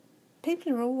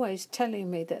People are always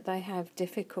telling me that they have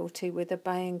difficulty with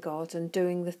obeying God and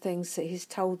doing the things that He's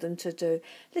told them to do.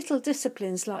 Little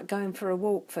disciplines like going for a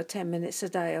walk for 10 minutes a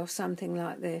day or something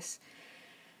like this.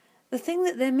 The thing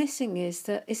that they're missing is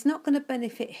that it's not going to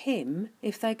benefit him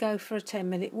if they go for a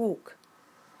 10-minute walk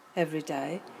every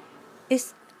day.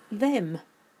 It's them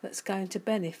that's going to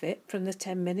benefit from the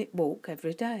 10-minute walk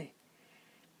every day.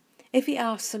 If he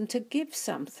asks them to give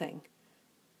something,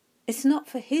 it's not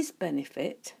for his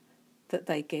benefit that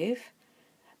they give,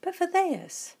 but for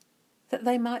theirs, that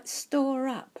they might store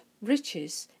up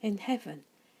riches in heaven.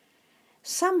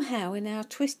 Somehow in our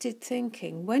twisted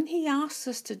thinking, when he asks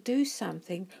us to do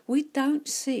something, we don't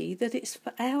see that it's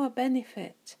for our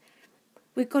benefit.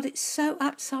 We've got it so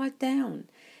upside down.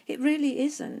 It really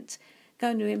isn't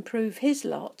going to improve his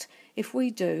lot if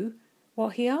we do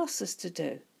what he asks us to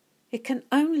do. It can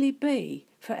only be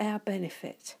for our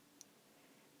benefit.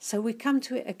 So we come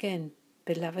to it again,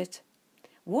 beloved.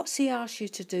 What's he asked you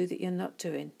to do that you're not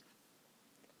doing?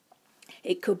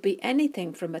 It could be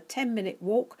anything from a 10-minute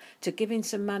walk to giving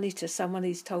some money to someone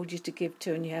he's told you to give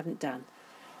to and you haven't done.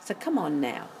 So come on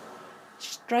now,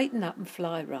 straighten up and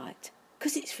fly right,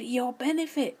 because it's for your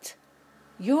benefit,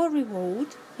 your reward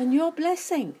and your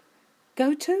blessing.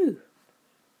 Go to.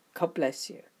 God bless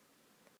you.